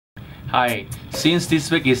Hi, since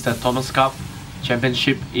this week is the Thomas Cup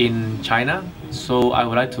Championship in China, so I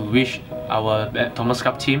would like to wish our Thomas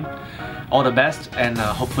Cup team all the best, and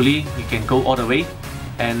hopefully we can go all the way.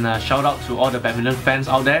 And shout out to all the badminton fans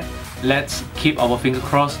out there. Let's keep our fingers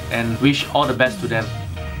crossed and wish all the best to them.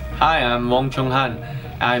 Hi, I'm Wong Choon Hann.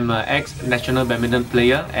 I'm an ex-national badminton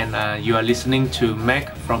player, and you are listening to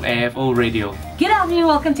Meg from AFO Radio. Good afternoon,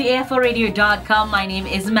 welcome to AfoRadio.com. My name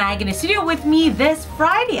is Mag. In the studio with me this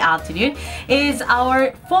Friday afternoon is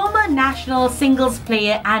our former national singles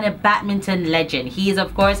player and a badminton legend. He is,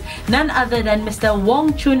 of course, none other than Mr.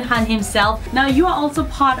 Wong Choon Hann himself. Now, you are also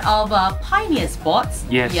part of Pioneer Sports.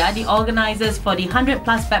 Yes. Yeah, the organizers for the 100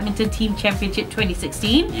 Plus Badminton Team Championship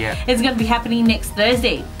 2016. Yeah. It's going to be happening next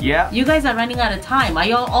Thursday. Yeah. You guys are running out of time. Are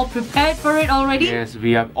you all prepared for it already? Yes,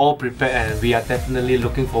 we are all prepared, and we are definitely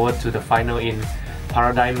looking forward to the final in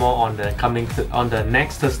Paradigm Mall on the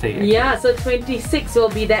next Thursday. Actually. Yeah, so 26 will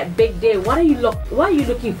be that big day. What are you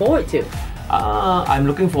looking forward to? I'm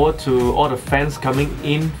looking forward to all the fans coming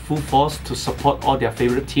in full force to support all their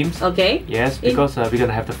favorite teams. Okay. Yes, because we're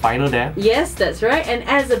gonna have the final there. Yes, that's right. And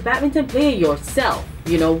as a badminton player yourself,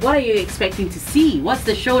 you know, what are you expecting to see? What's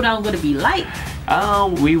the showdown going to be like?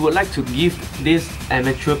 We would like to give these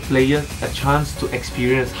amateur players a chance to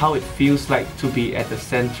experience how it feels like to be at the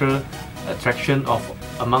central attraction of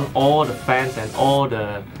among all the fans and all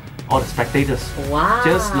the spectators. Wow.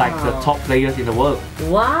 Just like the top players in the world.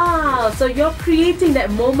 Wow. So you're creating that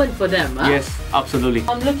moment for them, huh? Yes, absolutely.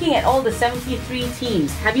 I'm looking at all the 73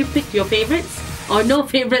 teams. Have you picked your favorites? Or no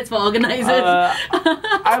favorites for organizers?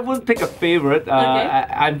 I won't pick a favorite. Okay.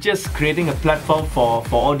 I'm just creating a platform for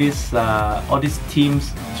all these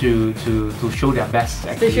teams to show their best.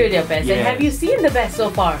 Actually. To show their best. Yes. And have you seen the best so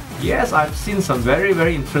far? Yes, I've seen some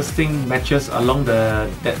very interesting matches along that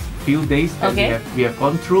few days that we have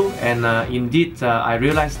gone through, and indeed I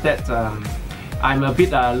realized that I'm a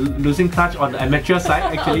bit losing touch on the amateur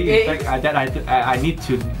side. Actually, Okay. in fact, I need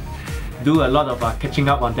to do a lot of catching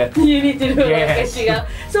up on that. You need to do a lot of Yes. catching up.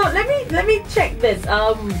 So let me check this.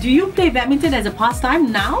 Do you play badminton as a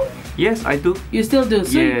pastime now? Yes, I do. You still do.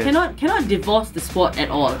 So Yes. you cannot divorce the sport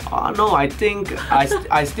at all. No, I think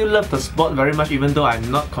I still love the sport very much, even though I'm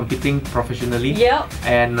not competing professionally. Yep.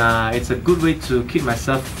 And it's a good way to keep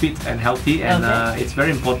myself fit and healthy, and it's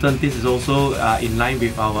very important. This is also in line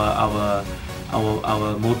with our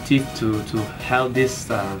motive to hold this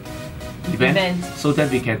event, so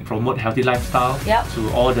that we can promote healthy lifestyle to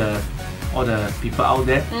all the people out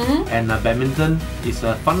there. And badminton is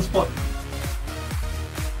a fun sport.